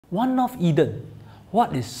One-North Eden.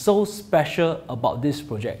 What is so special about this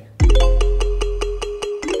project?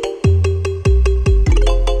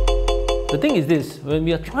 The thing is this, when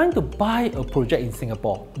we are trying to buy a project in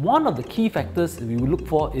Singapore, one of the key factors we will look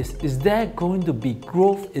for is there going to be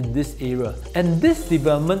growth in this area? And this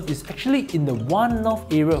development is actually in the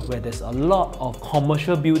One-North area where there's a lot of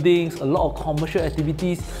commercial buildings, a lot of commercial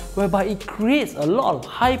activities, whereby it creates a lot of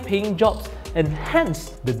high-paying jobs and hence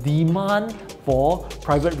the demand for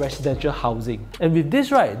private residential housing. And with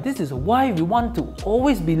this, right, this is why we want to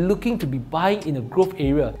always be looking to be buying in a growth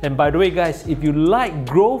area. And by the way guys, if you like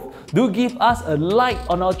growth, do give us a like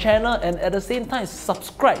on our channel and at the same time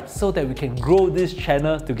subscribe so that we can grow this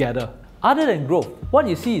channel together. Other than growth, what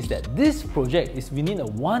you see is that this project is within a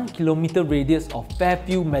 1 kilometer radius of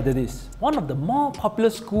Fairfield Methodist, one of the more popular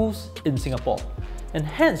schools in Singapore. And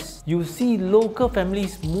hence, you see local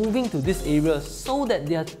families moving to this area so that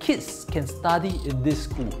their kids can study in this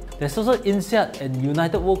school. There's also INSEAD and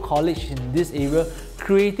United World College in this area,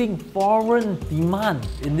 creating foreign demand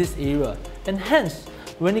in this area. And hence,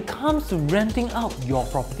 when it comes to renting out your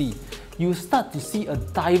property, you start to see a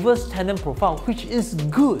diverse tenant profile, which is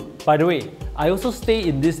good. By the way, I also stay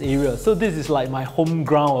in this area, so this is like my home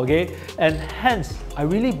ground, okay? And hence, I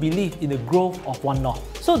really believe in the growth of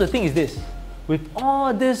One-North. So the thing is this, with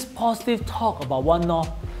all this positive talk about One-North,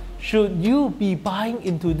 should you be buying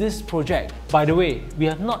into this project? By the way, we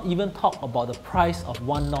have not even talked about the price of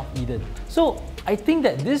One-North Eden. So I think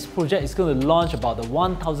that this project is going to launch about the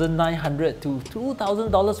 $1,900 to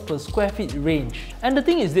 $2,000 per square feet range. And the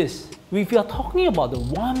thing is this, if you are talking about the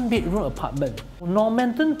one-bedroom apartment,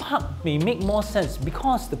 Normanton Park may make more sense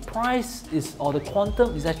because the price or the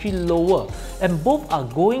quantum is actually lower and both are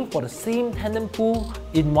going for the same tenant pool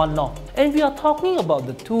in One-North. And if you are talking about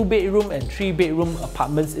the 2-bedroom and 3-bedroom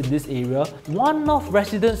apartments in this area, One-North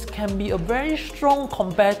residents can be a very strong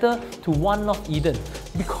competitor to One-North Eden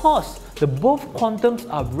because the both quantums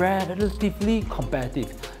are relatively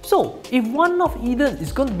competitive. So, if One-North Eden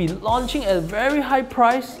is going to be launching at a very high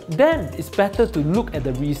price, then it's better to look at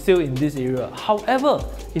the resale in this area. However,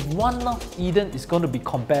 if One-North Eden is going to be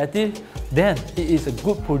competitive, then it is a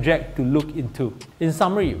good project to look into. In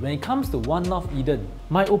summary, when it comes to One-North Eden,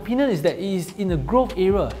 my opinion is that it is in a growth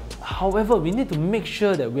area. However, we need to make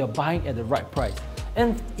sure that we are buying at the right price.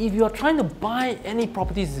 And if you are trying to buy any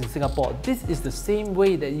properties in Singapore, this is the same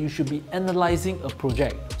way that you should be analysing a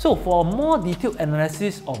project. So for a more detailed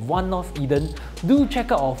analysis of One-North Eden, do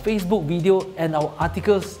check out our Facebook video and our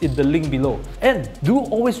articles in the link below. And do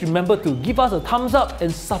always remember to give us a thumbs up and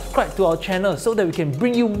subscribe to our channel so that we can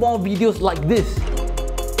bring you more videos like this.